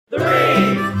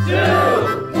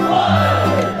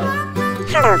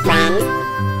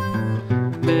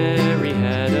friend. Mary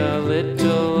had a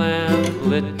little lamb,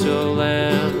 little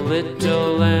lamb,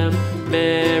 little lamb.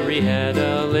 Mary had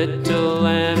a little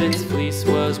lamb, its fleece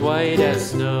was white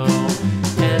as snow.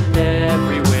 And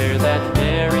everywhere that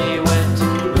Mary went,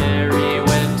 Mary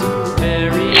went,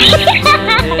 Mary went.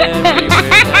 And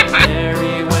everywhere that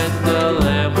Mary went, the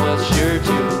lamb was sure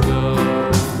to go.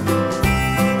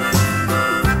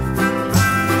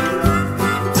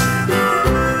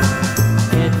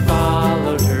 It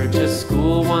followed her to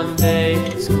school one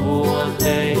day, school one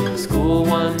day, school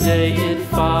one day. It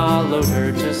followed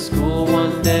her to school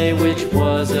one day, which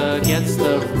was against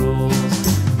the rules.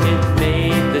 It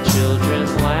made the children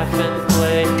laugh and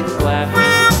play, laugh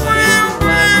and play,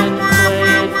 laugh and play.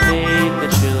 It made the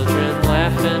children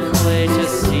laugh and play to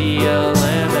see a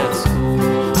lamb at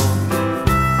school.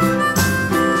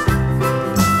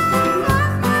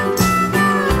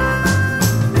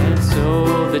 And so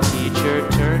the teacher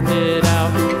turned it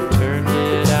out, turned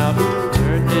it out,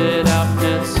 turned it out.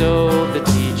 And so the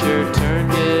teacher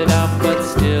turned it out, but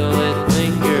still it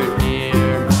lingered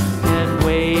near and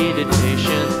waited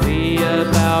patiently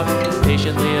about,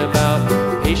 patiently about,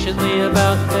 patiently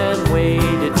about, and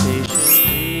waited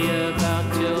patiently about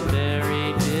till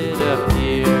Mary did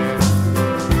appear.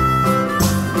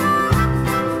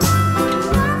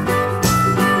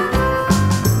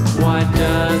 Why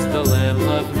does the lamb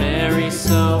love Mary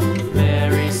so,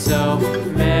 Mary so,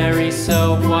 Mary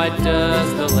so? Why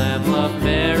does the lamb love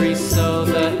Mary so?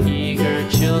 The eager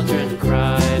children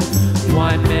cried.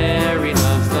 Why Mary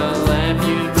loves the lamb,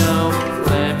 you know,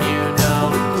 lamb, you know,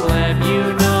 lamb,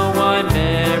 you know. Why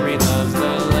Mary loves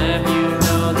the lamb, you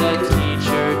know, the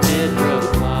teacher did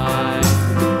reply.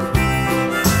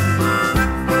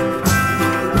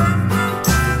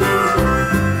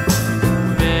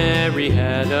 Mary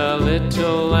had a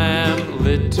little lamb,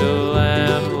 little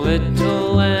lamb,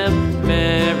 little lamb.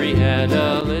 Mary had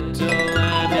a little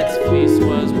lamb, its fleece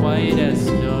was white as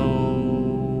snow.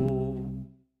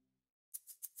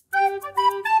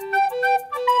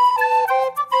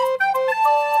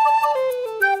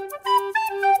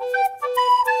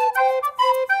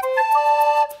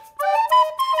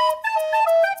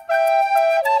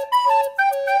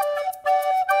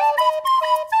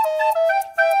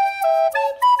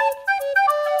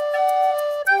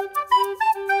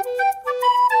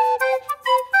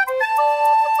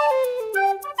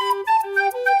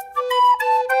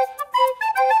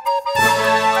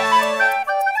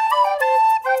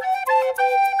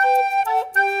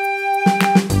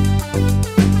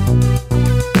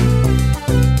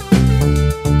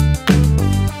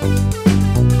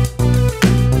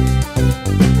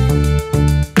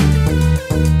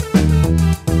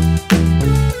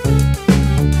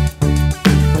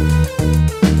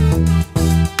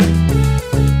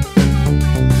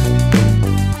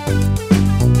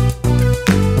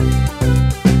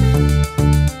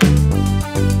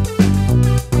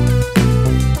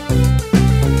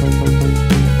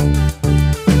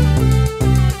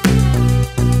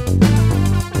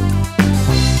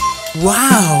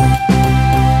 Wow!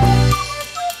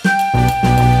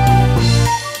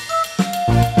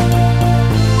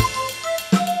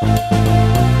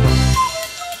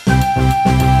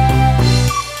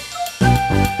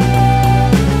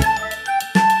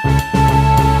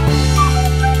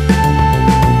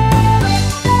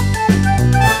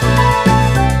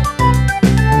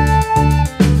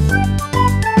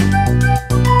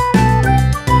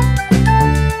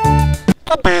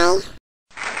 Goodbye.